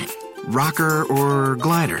bassinet? Rocker or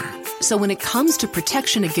glider? So when it comes to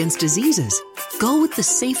protection against diseases, go with the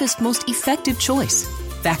safest, most effective choice,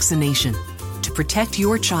 vaccination. To protect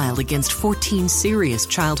your child against 14 serious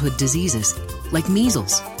childhood diseases like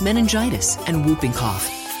measles, meningitis, and whooping cough.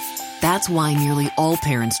 That's why nearly all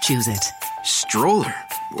parents choose it. Stroller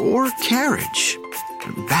or carriage,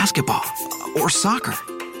 basketball or soccer.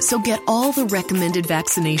 So get all the recommended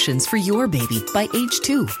vaccinations for your baby by age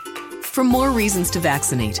 2. For more reasons to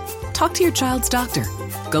vaccinate, talk to your child's doctor.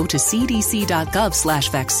 Go to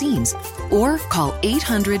cdc.gov/vaccines or call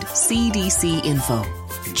 800-CDC-INFO.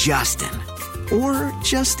 Justin or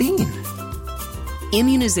Justine.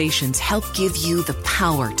 Immunizations help give you the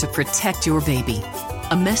power to protect your baby.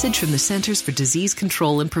 A message from the Centers for Disease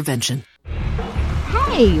Control and Prevention.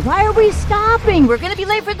 Hey, why are we stopping? We're going to be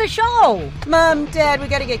late for the show. Mom, Dad, we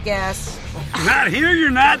got to get gas. Not here,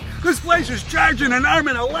 you're not. This place is charging an arm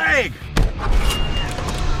and a leg.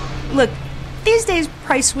 Look, these days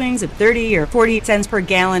price swings of 30 or 40 cents per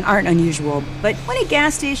gallon aren't unusual, but when a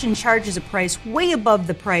gas station charges a price way above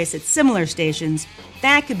the price at similar stations,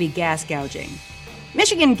 that could be gas gouging.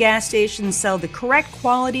 Michigan gas stations sell the correct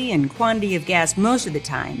quality and quantity of gas most of the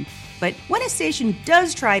time, but when a station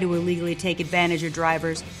does try to illegally take advantage of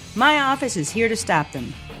drivers, my office is here to stop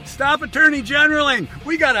them. Stop Attorney Generaling!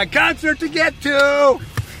 We got a concert to get to!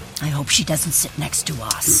 I hope she doesn't sit next to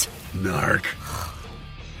us. Narc.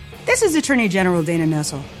 This is Attorney General Dana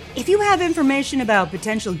Nussel. If you have information about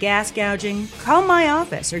potential gas gouging, call my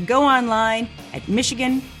office or go online at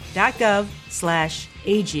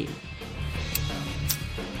michigan.gov/AG.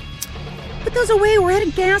 Put those away, we're at a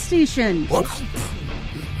gas station.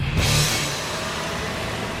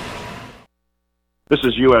 This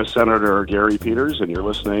is U.S. Senator Gary Peters, and you're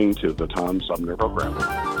listening to the Tom Sumner Program.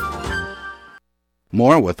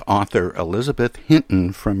 More with author Elizabeth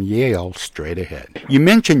Hinton from Yale straight ahead. You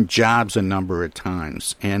mentioned jobs a number of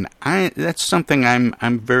times, and that's something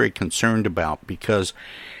I'm very concerned about, because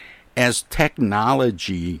as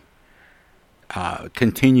technology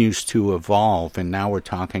continues to evolve, and now we're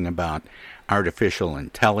talking about artificial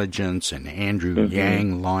intelligence, and Andrew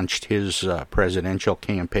Yang launched his presidential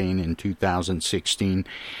campaign in 2016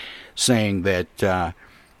 saying that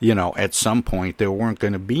at some point there weren't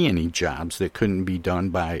going to be any jobs that couldn't be done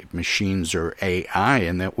by machines or AI,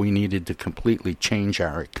 and that we needed to completely change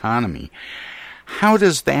our economy. How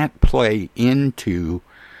does that play into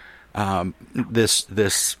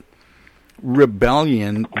this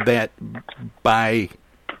rebellion that, by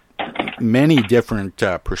many different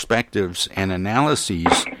perspectives and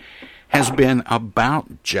analyses, has been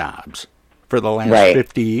about jobs for the last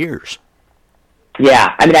 50 years?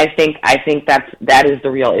 Yeah, I mean, I think that is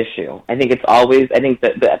the real issue. I think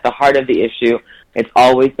that at the heart of the issue, it's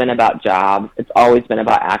always been about jobs. It's always been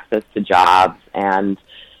about access to jobs, and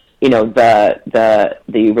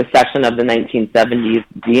the recession of the 1970s,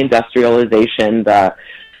 deindustrialization,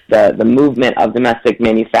 the movement of domestic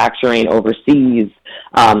manufacturing overseas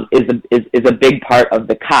is a big part of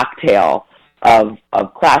the cocktail of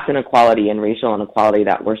class inequality and racial inequality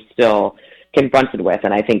that we're still confronted with.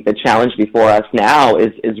 And I think the challenge before us now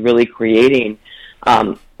is really creating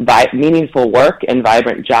meaningful work and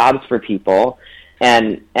vibrant jobs for people,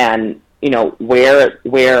 and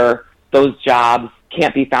where those jobs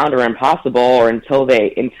can't be found or impossible, or until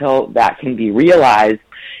that can be realized,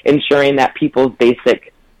 ensuring that people's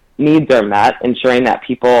basic needs are met, ensuring that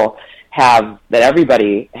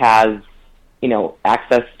everybody has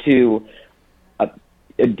access to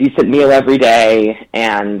a decent meal every day,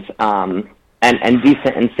 and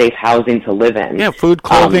decent and safe housing to live in. Yeah, food,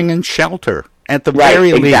 clothing, and shelter. At the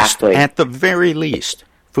very least. At the very least,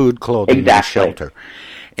 food, clothing, and shelter.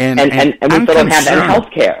 And we still don't have that health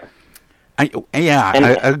care.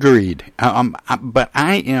 Agreed. But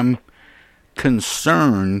I am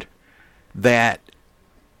concerned that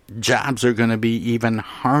jobs are going to be even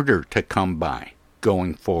harder to come by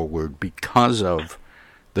going forward because of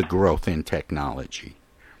the growth in technology.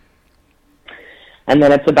 And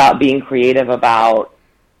then it's about being creative about,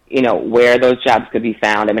 where those jobs could be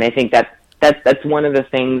found. I mean, I think that's one of the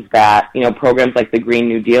things that, programs like the Green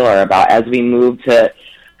New Deal are about. As we move to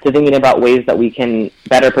thinking about ways that we can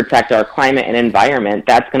better protect our climate and environment,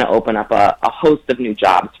 that's going to open up a host of new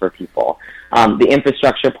jobs for people. The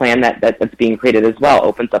infrastructure plan that's being created as well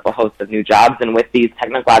opens up a host of new jobs, and with these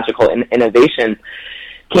technological innovations,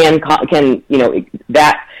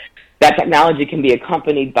 that technology can be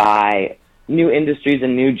accompanied by new industries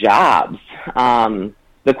and new jobs.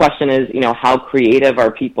 The question is, how creative are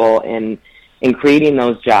people in creating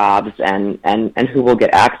those jobs, and who will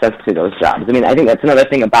get access to those jobs? I mean, I think that's another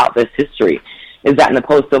thing about this history, is that in the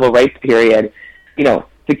post-civil rights period,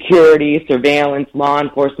 security, surveillance, law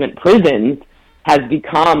enforcement, prisons has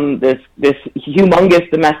become this humongous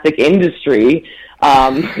domestic industry,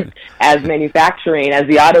 as manufacturing, as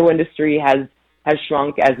the auto industry has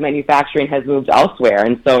shrunk, as manufacturing has moved elsewhere.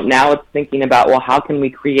 And so now it's thinking about, well, how can we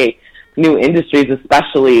create new industries,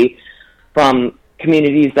 especially from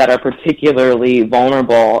communities that are particularly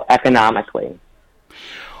vulnerable economically?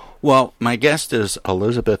 Well, my guest is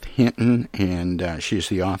Elizabeth Hinton, and she's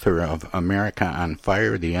the author of America on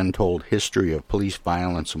Fire, The Untold History of Police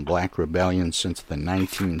Violence and Black Rebellion Since the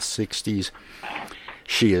 1960s.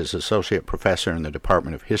 She is Associate Professor in the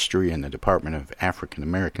Department of History and the Department of African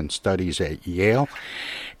American Studies at Yale.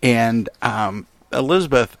 And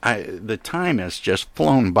Elizabeth, the time has just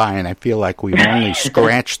flown by, and I feel like we've only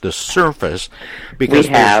scratched the surface because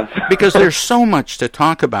there's so much to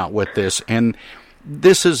talk about with this, and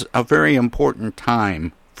this is a very important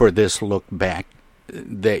time for this look back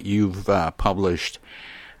that you've published.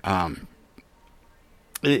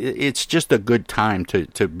 It's just a good time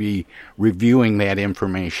to be reviewing that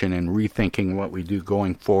information and rethinking what we do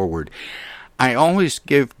going forward. I always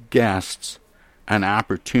give guests an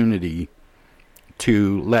opportunity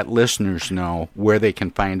to let listeners know where they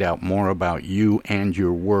can find out more about you and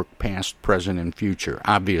your work, past, present, and future.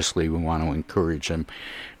 Obviously, we want to encourage them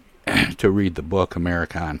to read the book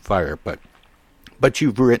America on Fire, but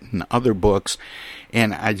you've written other books,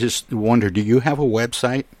 and I just wonder, do you have a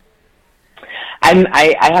website?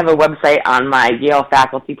 I have a website on my Yale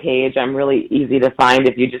faculty page. I'm really easy to find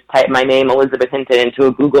if you just type my name, Elizabeth Hinton, into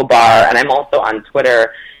a Google bar, and I'm also on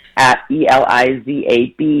Twitter at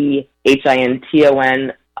ELIZABHINTON,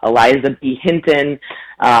 Eliza B. Hinton,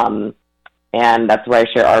 and that's where I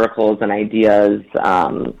share articles and ideas. So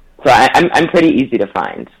I'm pretty easy to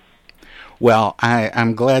find. Well,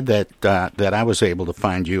 I'm glad that I was able to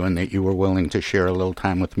find you and that you were willing to share a little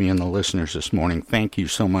time with me and the listeners this morning. Thank you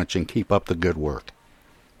so much, and keep up the good work.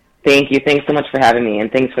 Thank you. Thanks so much for having me,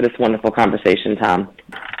 and thanks for this wonderful conversation, Tom.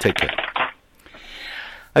 Take care.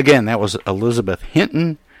 Again, that was Elizabeth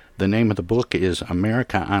Hinton. The name of the book is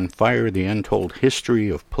America on Fire, The Untold History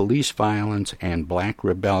of Police Violence and Black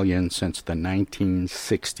Rebellion Since the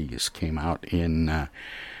 1960s. Came out in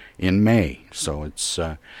in May, so it's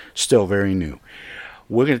still very new.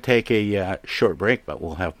 We're going to take a short break, but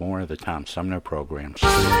we'll have more of the Tom Sumner programs.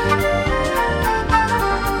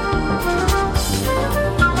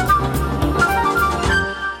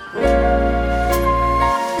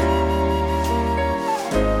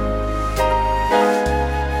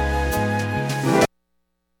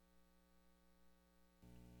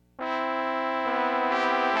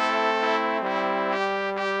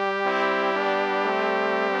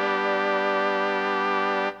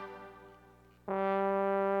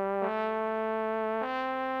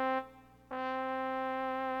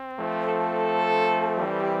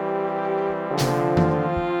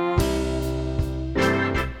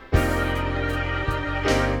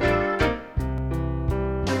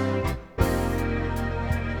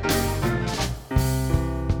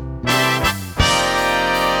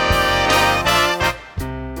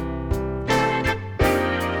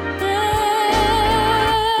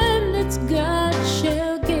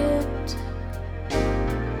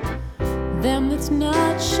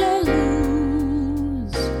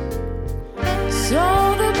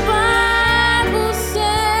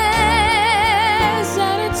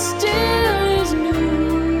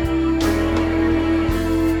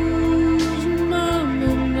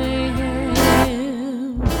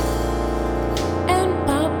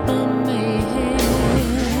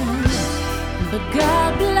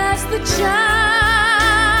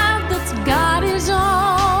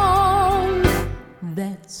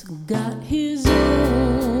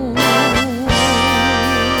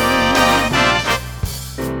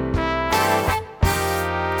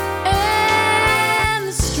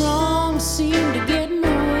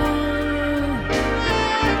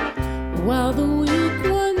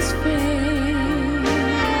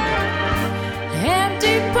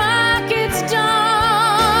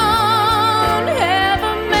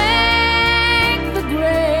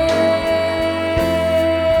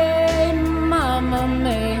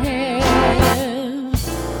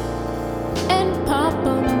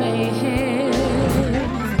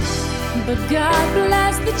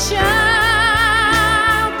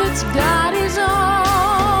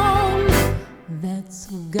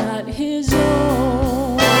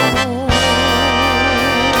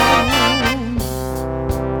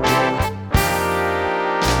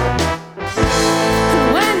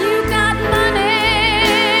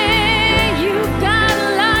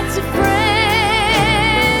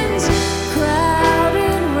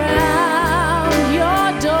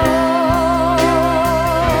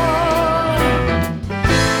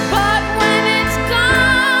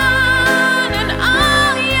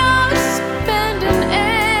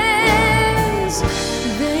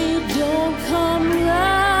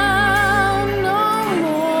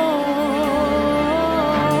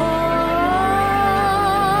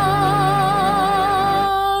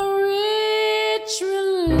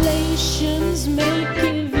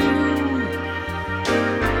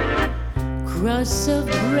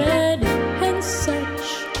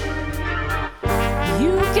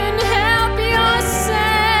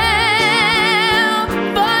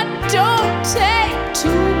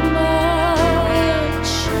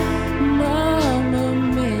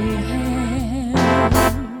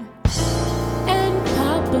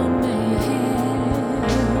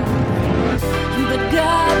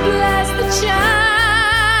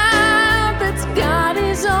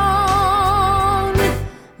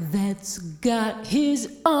 Got his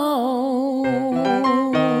own.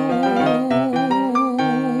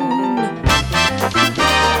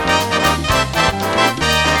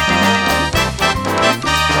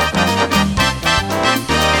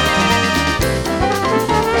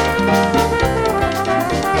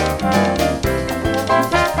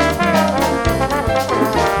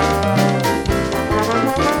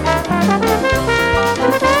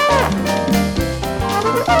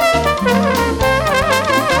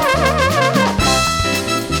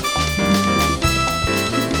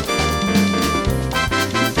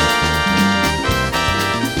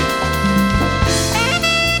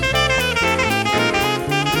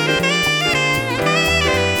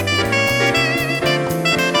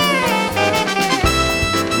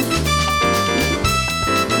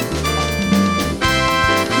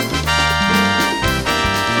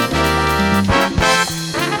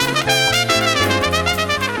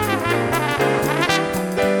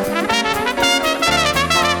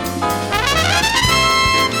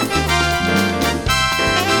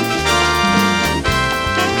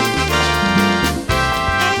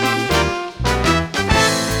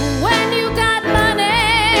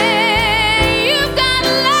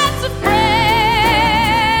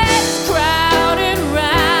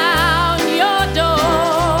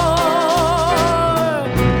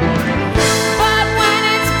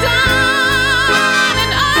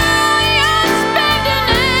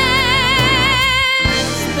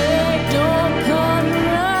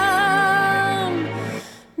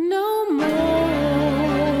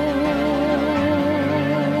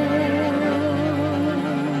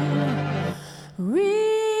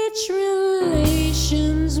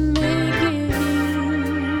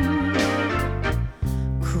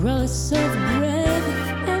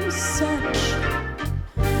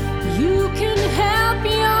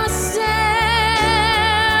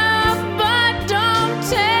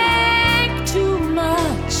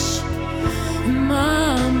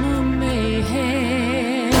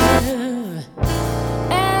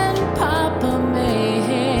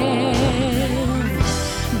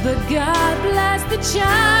 child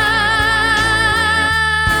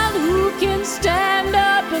who can stand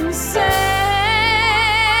up and say,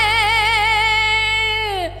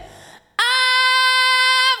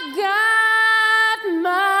 I've got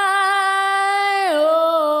my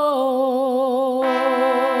own.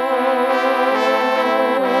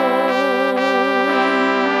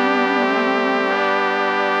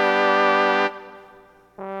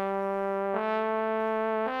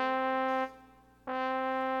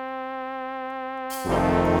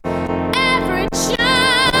 Every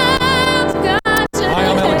child's got to Hi,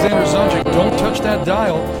 I'm Alexander Zonjic. Don't touch that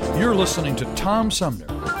dial. You're listening to Tom Sumner.